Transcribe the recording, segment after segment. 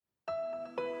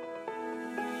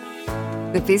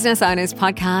The Business Owners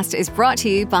Podcast is brought to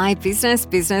you by Business,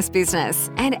 Business, Business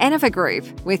and Enever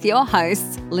Group with your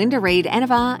hosts, Linda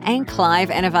Reed-Enever and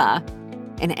Clive Enever.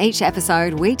 In each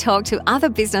episode, we talk to other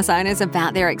business owners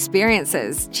about their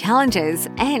experiences, challenges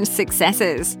and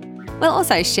successes. We'll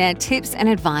also share tips and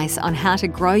advice on how to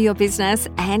grow your business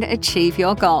and achieve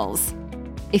your goals.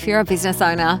 If you're a business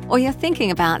owner or you're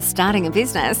thinking about starting a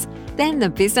business, then the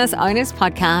Business Owners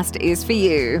Podcast is for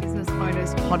you. Business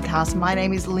Owners Podcast. My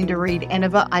name is Linda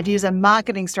Reed-Enever. I do as a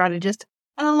marketing strategist,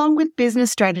 and along with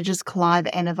business strategist Clive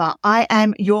Enever, I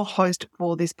am your host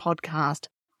for this podcast.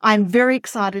 I'm very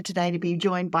excited today to be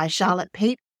joined by Charlotte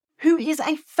Peate, who is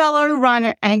a fellow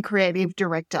writer and creative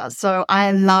director. So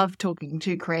I love talking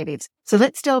to creatives. So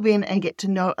let's delve in and get to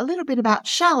know a little bit about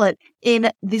Charlotte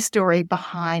in this story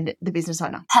behind the business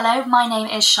owner. Hello, my name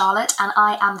is Charlotte and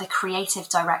I am the creative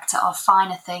director of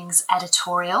Finer Things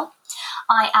Editorial.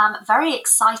 I am very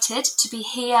excited to be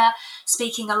here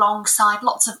speaking alongside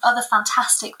lots of other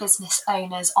fantastic business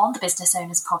owners on the Business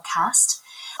Owners Podcast.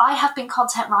 I have been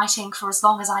content writing for as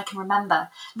long as I can remember,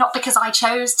 not because I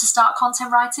chose to start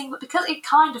content writing, but because it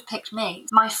kind of picked me.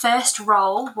 My first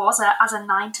role was as a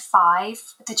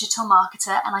 9-to-5 digital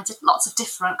marketer, and I did lots of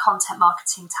different content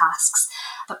marketing tasks.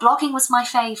 But blogging was my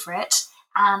favourite,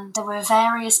 and there were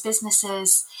various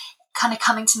businesses kind of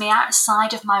coming to me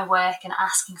outside of my work and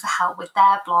asking for help with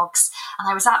their blogs. And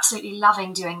I was absolutely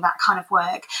loving doing that kind of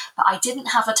work, but I didn't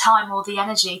have the time or the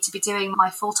energy to be doing my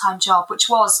full-time job, which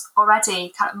was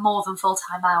already kind of more than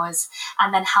full-time hours,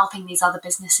 and then helping these other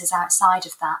businesses outside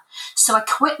of that. So I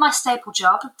quit my stable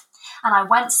job and I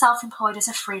went self-employed as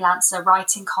a freelancer,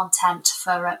 writing content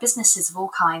for businesses of all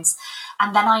kinds.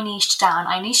 And then I niched down.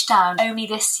 Only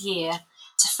this year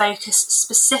to focus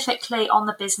specifically on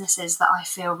the businesses that I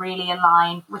feel really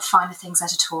align with Finer Things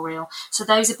Editorial. So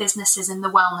those are businesses in the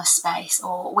wellness space,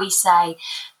 or we say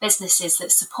businesses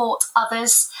that support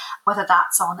others, whether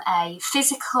that's on a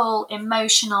physical,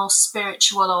 emotional,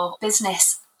 spiritual or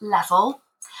business level.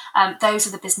 Those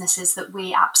are the businesses that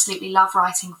we absolutely love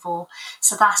writing for.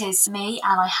 So that is me,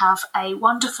 and I have a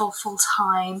wonderful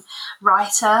full-time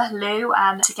writer, Lou,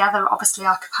 and together obviously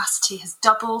our capacity has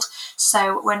doubled.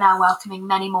 So we're now welcoming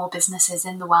many more businesses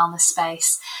in the wellness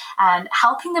space and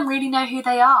helping them really know who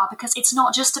they are, because it's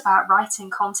not just about writing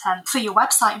content for your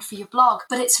website and for your blog,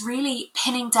 but it's really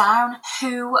pinning down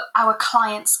who our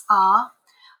clients are,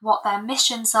 what their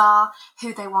missions are,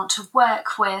 who they want to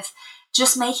work with,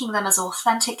 just making them as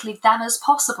authentically them as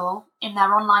possible in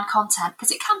their online content, because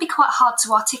it can be quite hard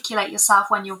to articulate yourself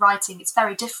when you're writing. It's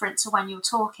very different to when you're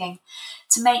talking,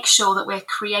 to make sure that we're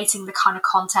creating the kind of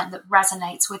content that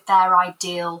resonates with their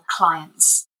ideal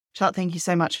clients. Charlotte, thank you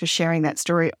so much for sharing that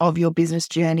story of your business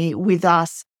journey with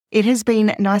us. It has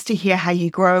been nice to hear how you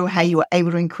grow, how you were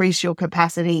able to increase your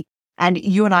capacity. And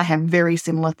you and I have very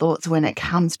similar thoughts when it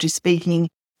comes to speaking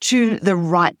to the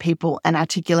right people and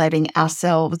articulating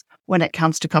ourselves when it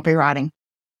comes to copywriting.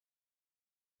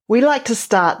 We like to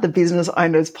start the Business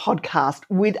Owners Podcast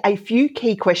with a few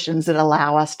key questions that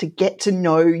allow us to get to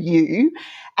know you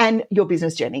and your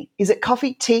business journey. Is it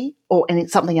coffee, tea, or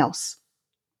something else?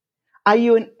 Are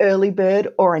you an early bird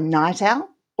or a night owl,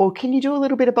 or can you do a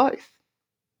little bit of both?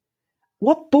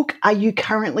 What book are you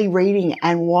currently reading,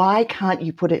 and why can't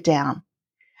you put it down?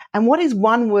 And what is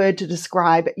one word to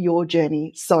describe your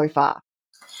journey so far?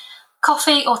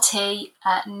 Coffee or tea?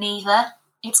 Neither.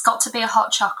 It's got to be a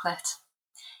hot chocolate.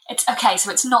 It's okay,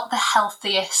 so it's not the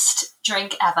healthiest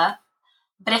drink ever,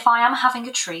 but if I am having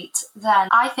a treat, then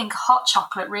I think hot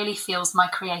chocolate really fuels my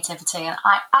creativity, and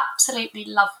I absolutely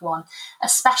love one,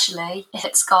 especially if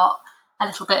it's got a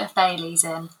little bit of Baileys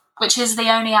in, which is the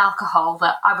only alcohol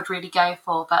that I would really go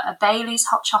for, but a Baileys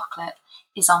hot chocolate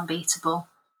is unbeatable.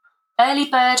 Early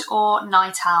bird or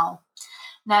night owl?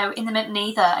 No, in the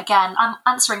neither. Again, I'm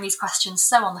answering these questions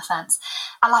so on the fence.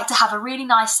 I like to have a really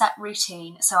nice set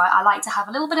routine. So I like to have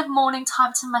a little bit of morning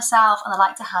time to myself, and I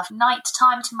like to have night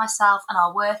time to myself, and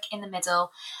I'll work in the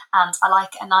middle, and I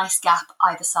like a nice gap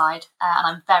either side. And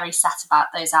I'm very set about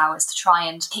those hours to try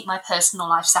and keep my personal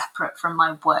life separate from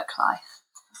my work life.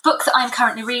 Book that I'm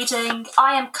currently reading.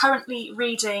 I am currently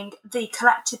reading The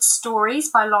Collected Stories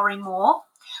by Laurie Moore.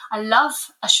 I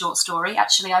love a short story.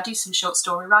 Actually, I do some short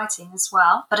story writing as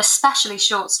well, but especially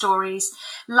short stories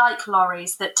like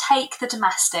Laurie's that take the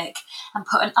domestic and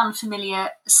put an unfamiliar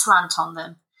slant on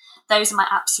them. Those are my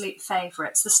absolute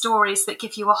favourites, the stories that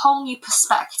give you a whole new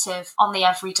perspective on the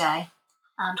everyday.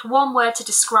 And one word to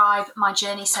describe my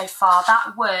journey so far,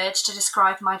 that word to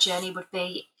describe my journey would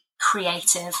be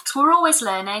creative. So we're always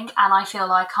learning, and I feel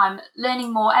like I'm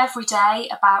learning more every day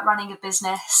about running a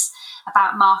business,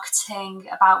 about marketing,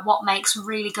 about what makes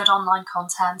really good online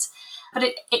content. But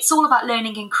it's all about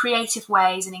learning in creative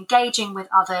ways and engaging with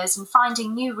others and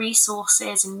finding new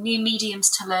resources and new mediums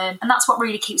to learn. And that's what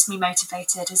really keeps me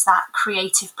motivated, is that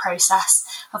creative process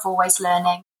of always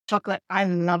learning. Chocolate, I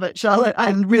love it, Charlotte.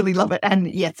 I really love it. And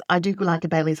yes, I do like a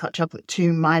Bailey's hot chocolate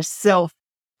too myself.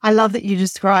 I love that you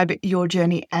describe your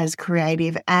journey as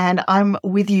creative, and I'm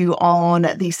with you on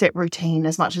the set routine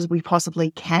as much as we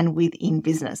possibly can within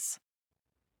business.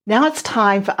 Now it's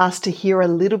time for us to hear a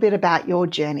little bit about your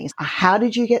journeys. How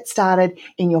did you get started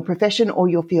in your profession or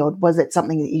your field? Was it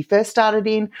something that you first started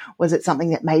in? Was it something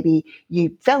that maybe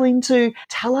you fell into?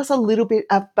 Tell us a little bit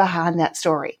behind that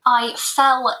story. I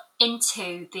fell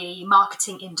into the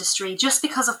marketing industry just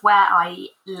because of where I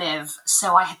live.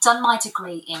 So I had done my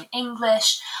degree in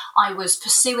English. I was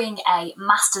pursuing a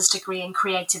master's degree in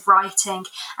creative writing,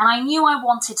 and I knew I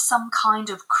wanted some kind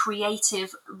of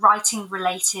creative writing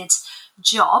related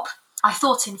job. I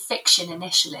thought in fiction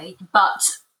initially, but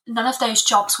none of those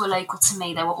jobs were local to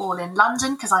me. They were all in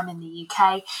London because I'm in the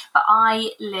UK, but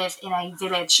I live in a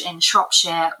village in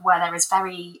Shropshire where there is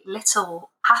very little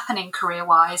happening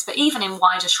career-wise. But even in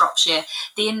wider Shropshire,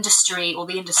 the industry or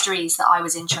the industries that I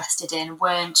was interested in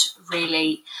weren't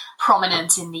really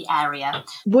prominent in the area.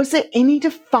 Was there any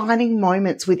defining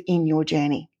moments within your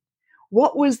journey?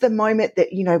 What was the moment that,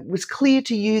 was clear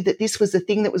to you that this was the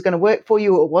thing that was going to work for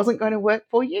you or wasn't going to work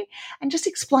for you? And just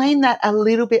explain that a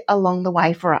little bit along the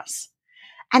way for us.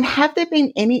 And have there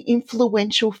been any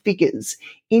influential figures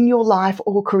in your life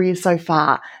or career so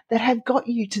far that have got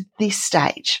you to this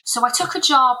stage? So I took a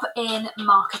job in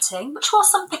marketing, which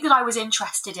was something that I was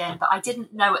interested in, but I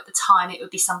didn't know at the time it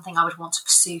would be something I would want to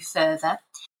pursue further.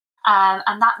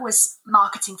 And that was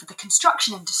marketing for the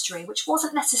construction industry, which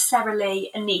wasn't necessarily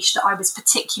a niche that I was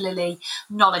particularly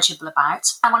knowledgeable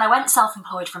about. And when I went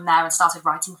self-employed from there and started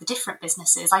writing for different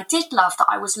businesses, I did love that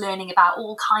I was learning about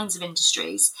all kinds of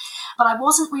industries, but I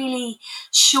wasn't really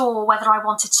sure whether I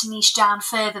wanted to niche down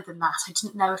further than that. I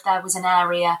didn't know if there was an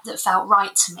area that felt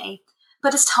right to me.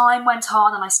 But as time went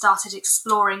on and I started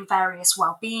exploring various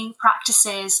well-being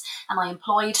practices, and I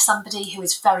employed somebody who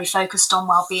is very focused on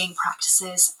well-being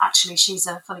practices. Actually, she's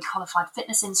a fully qualified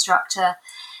fitness instructor.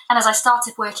 And as I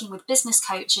started working with business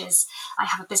coaches, I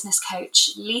have a business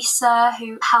coach, Lisa,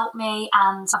 who helped me.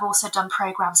 And I've also done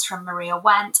programs from Maria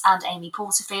Went and Amy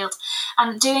Porterfield.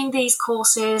 And doing these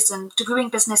courses and doing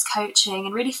business coaching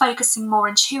and really focusing more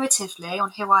intuitively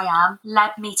on who I am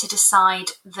led me to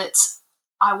decide that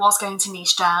I was going to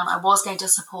niche down. I was going to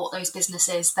support those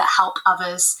businesses that help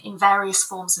others in various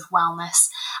forms of wellness.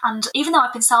 And even though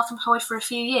I've been self-employed for a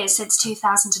few years, since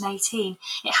 2018,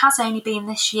 it has only been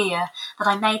this year that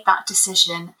I made that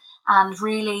decision and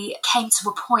really came to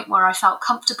a point where I felt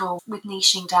comfortable with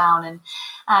niching down.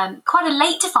 And quite a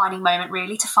late defining moment,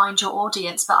 really, to find your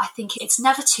audience. But I think it's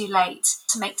never too late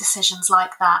to make decisions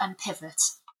like that and pivot.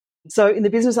 So in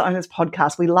the Business Owners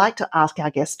podcast, we like to ask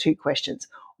our guests two questions.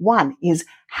 One is,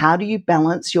 how do you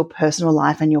balance your personal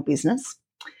life and your business?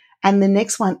 And the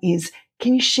next one is,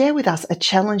 can you share with us a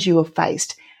challenge you have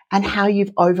faced and how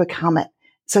you've overcome it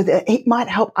so that it might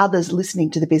help others listening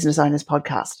to the Business Owners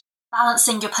podcast?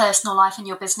 Balancing your personal life and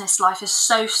your business life is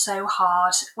so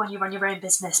hard when you run your own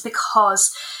business,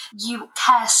 because you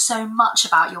care so much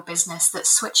about your business that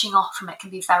switching off from it can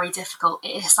be very difficult.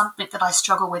 It is something that I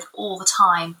struggle with all the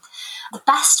time. The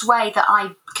best way that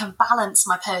I can balance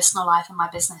my personal life and my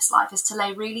business life is to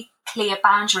lay really clear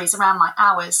boundaries around my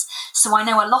hours. So I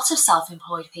know a lot of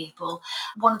self-employed people,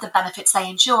 one of the benefits they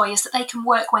enjoy is that they can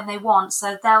work when they want.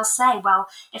 So they'll say, well,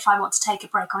 if I want to take a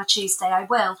break on a Tuesday, I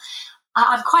will.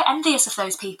 I'm quite envious of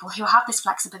those people who have this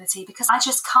flexibility, because I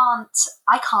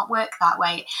can't work that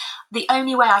way. The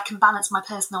only way I can balance my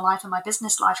personal life and my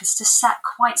business life is to set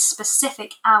quite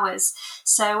specific hours.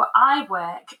 So I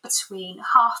work between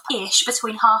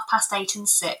 8:30 and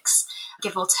 6,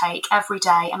 give or take, every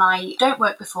day. And I don't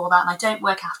work before that and I don't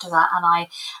work after that. And I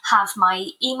have my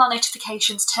email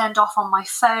notifications turned off on my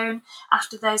phone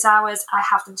after those hours. I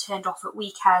have them turned off at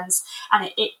weekends.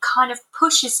 And it kind of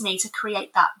pushes me to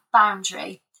create that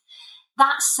boundary.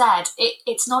 That said,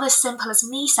 it's not as simple as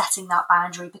me setting that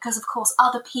boundary, because of course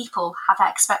other people have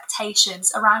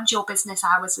expectations around your business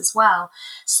hours as well.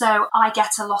 So I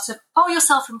get a lot of, oh, you're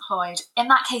self-employed. In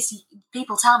that case,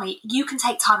 people tell me, you can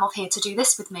take time off here to do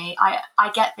this with me.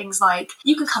 I get things like,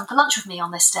 you can come for lunch with me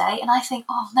on this day. And I think,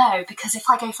 oh no, because if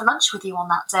I go for lunch with you on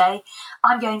that day,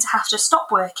 I'm going to have to stop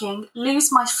working,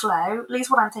 lose my flow, lose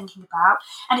what I'm thinking about.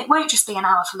 And it won't just be an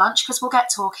hour for lunch, because we'll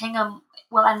get talking and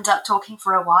we'll end up talking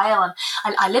for a while.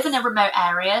 And I live in a remote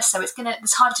area, so the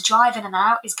time to drive in and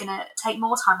out is going to take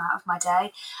more time out of my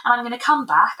day. And I'm going to come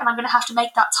back and I'm going to have to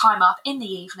make that time up in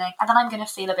the evening. And then I'm going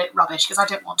to feel a bit rubbish because I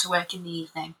don't want to work in the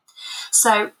evening.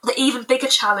 So the even bigger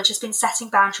challenge has been setting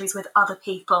boundaries with other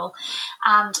people.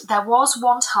 And there was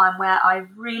one time where I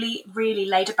really, really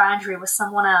laid a boundary with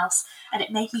someone else, and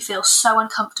it made me feel so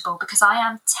uncomfortable because I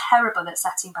am terrible at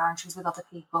setting boundaries with other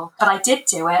people. But I did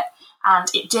do it, and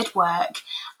it did work.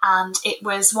 And it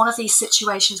was one of these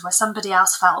situations where somebody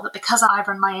else felt that because I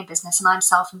run my own business and I'm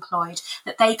self-employed,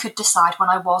 that they could decide when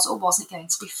I was or wasn't going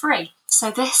to be free.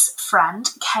 So this friend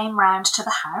came round to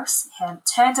the house,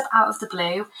 turned up out of the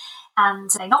blue,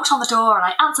 and they knocked on the door and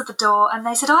I answered the door and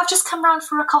they said, "Oh, I've just come round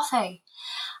for a coffee."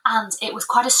 And it was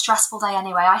quite a stressful day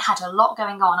anyway. I had a lot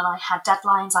going on and I had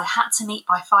deadlines. I had to meet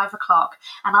by 5 o'clock.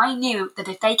 And I knew that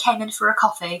if they came in for a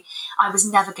coffee, I was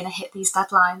never going to hit these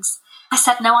deadlines. I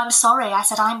said, "No, I'm sorry." I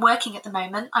said, "I'm working at the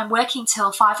moment. I'm working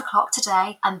till 5 o'clock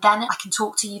today and then I can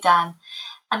talk to you then."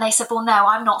 And they said, "Well, no,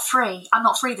 I'm not free. I'm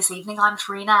not free this evening. I'm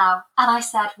free now." And I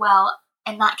said, "Well,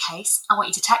 in that case, I want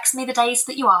you to text me the days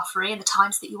that you are free and the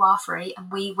times that you are free,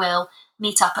 and we will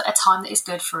meet up at a time that is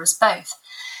good for us both."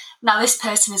 Now, this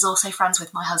person is also friends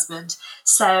with my husband,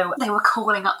 so they were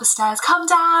calling up the stairs, "Come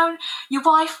down, your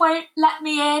wife won't let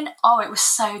me in." Oh, it was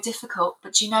so difficult.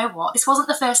 But you know what? This wasn't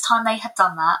the first time they had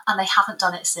done that, and they haven't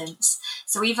done it since.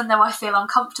 So even though I feel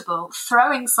uncomfortable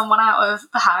throwing someone out of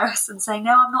the house and saying,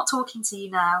 "No, I'm not talking to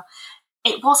you now,"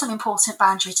 it was an important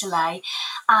boundary to lay.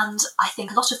 And I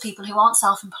think a lot of people who aren't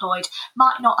self-employed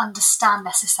might not understand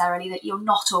necessarily that you're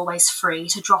not always free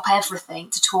to drop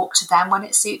everything to talk to them when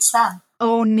it suits them.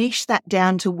 Or niche that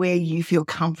down to where you feel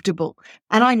comfortable.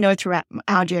 And I know throughout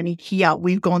our journey here,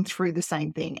 we've gone through the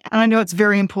same thing. And I know it's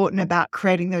very important about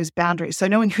creating those boundaries. So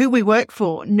knowing who we work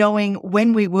for, knowing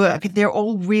when we work, they're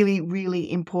all really,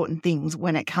 really important things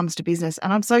when it comes to business.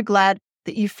 And I'm so glad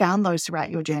that you found those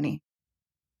throughout your journey.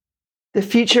 The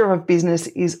future of business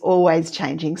is always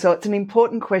changing. So it's an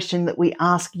important question that we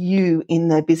ask you in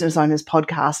the Business Owners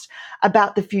podcast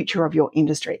about the future of your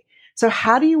industry. So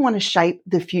how do you want to shape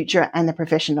the future and the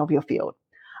profession of your field?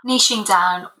 Niching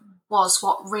down was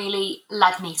what really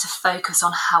led me to focus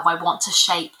on how I want to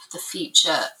shape the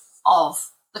future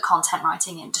of the content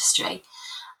writing industry.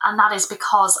 And that is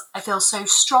because I feel so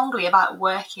strongly about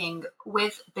working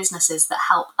with businesses that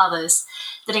help others,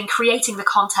 that in creating the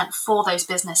content for those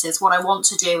businesses, what I want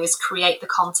to do is create the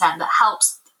content that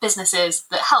helps businesses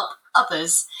that help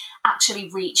others actually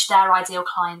reach their ideal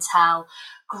clientele,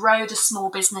 grow the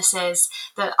small businesses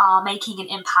that are making an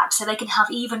impact so they can have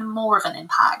even more of an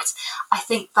impact. I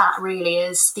think that really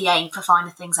is the aim for Finer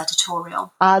Things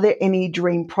Editorial. Are there any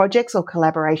dream projects or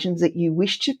collaborations that you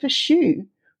wish to pursue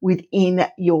within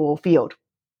your field?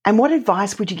 And what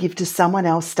advice would you give to someone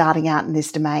else starting out in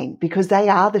this domain? Because they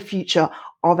are the future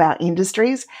of our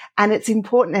industries, and it's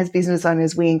important as business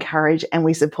owners we encourage and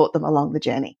we support them along the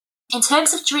journey. In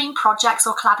terms of dream projects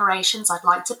or collaborations I'd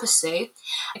like to pursue,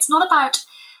 it's not about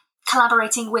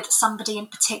collaborating with somebody in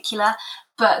particular,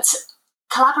 but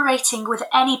collaborating with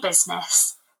any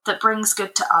business that brings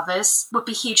good to others would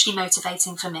be hugely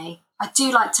motivating for me. I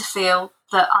do like to feel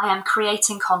that I am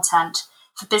creating content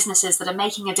for businesses that are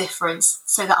making a difference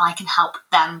so that I can help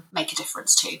them make a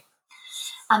difference too.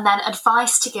 And then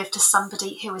advice to give to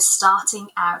somebody who is starting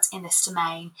out in this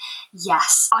domain.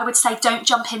 Yes, I would say don't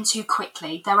jump in too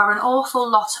quickly. There are an awful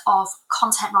lot of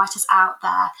content writers out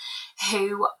there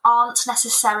who aren't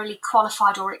necessarily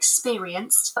qualified or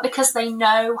experienced, but because they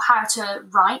know how to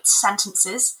write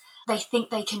sentences, they think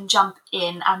they can jump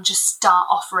in and just start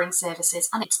offering services.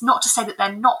 And it's not to say that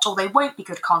they're not or they won't be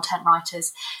good content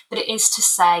writers, but it is to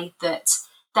say that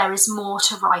there is more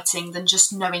to writing than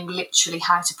just knowing literally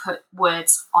how to put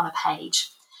words on a page.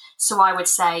 So I would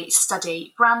say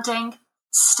study branding,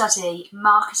 study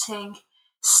marketing,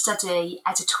 study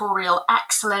editorial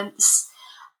excellence.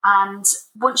 And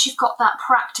once you've got that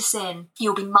practice in,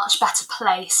 you'll be much better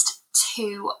placed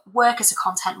to work as a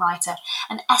content writer.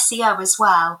 And SEO as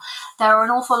well. There are an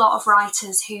awful lot of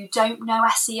writers who don't know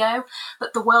SEO,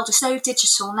 but the world is so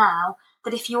digital now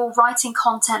that if you're writing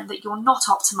content that you're not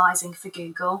optimizing for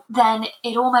Google, then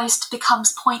it almost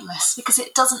becomes pointless, because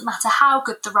it doesn't matter how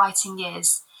good the writing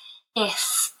is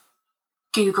if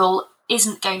Google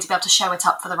isn't going to be able to show it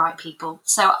up for the right people.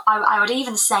 So I would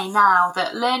even say now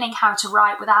that learning how to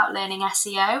write without learning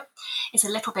SEO is a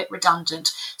little bit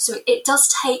redundant. So it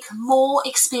does take more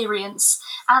experience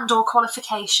and or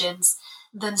qualifications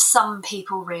than some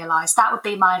people realise. That would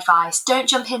be my advice. Don't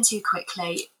jump in too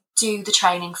quickly. Do the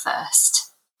training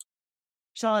first.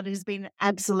 Charlotte, it has been an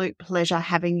absolute pleasure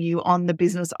having you on the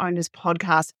Business Owners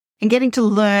podcast. and getting to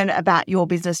learn about your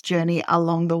business journey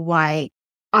along the way.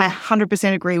 I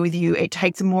 100% agree with you. It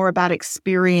takes more about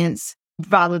experience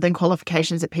rather than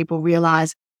qualifications that people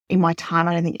realize. In my time,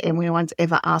 I don't think anyone's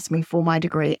ever asked me for my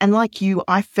degree. And like you,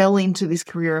 I fell into this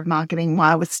career of marketing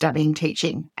while I was studying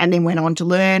teaching and then went on to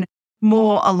learn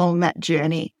more along that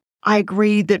journey. I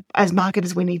agree that as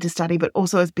marketers, we need to study, but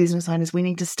also as business owners, we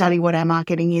need to study what our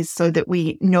marketing is so that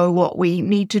we know what we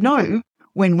need to know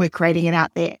when we're creating it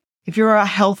out there. If you're a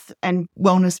health and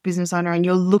wellness business owner and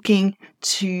you're looking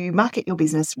to market your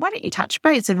business, why don't you touch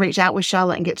base and reach out with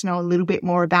Charlotte and get to know a little bit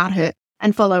more about her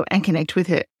and follow and connect with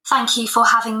her. Thank you for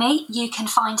having me. You can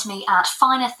find me at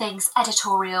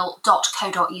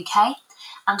finerthingseditorial.co.uk.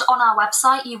 And on our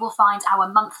website, you will find our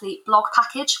monthly blog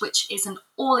package, which is an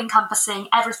all-encompassing,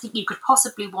 everything you could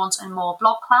possibly want and more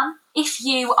blog plan. If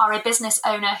you are a business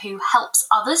owner who helps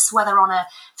others, whether on a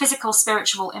physical,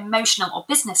 spiritual, emotional or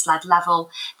business-led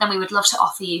level, then we would love to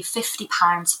offer you £50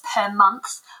 per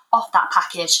month off that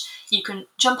package. You can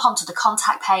jump onto the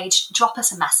contact page, drop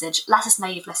us a message, let us know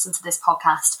you've listened to this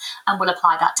podcast, and we'll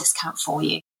apply that discount for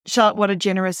you. Charlotte, what a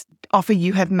generous offer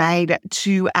you have made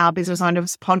to our Business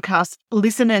Owners podcast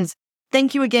listeners.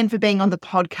 Thank you again for being on the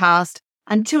podcast.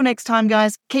 Until next time,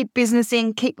 guys, keep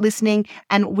businessing, keep listening,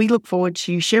 and we look forward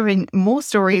to sharing more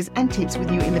stories and tips with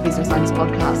you in the Business Owners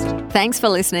podcast. Thanks for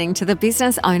listening to the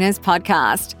Business Owners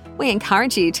podcast. We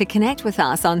encourage you to connect with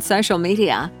us on social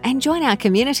media and join our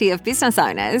community of business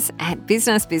owners at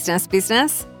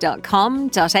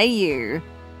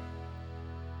businessbusinessbusiness.com.au.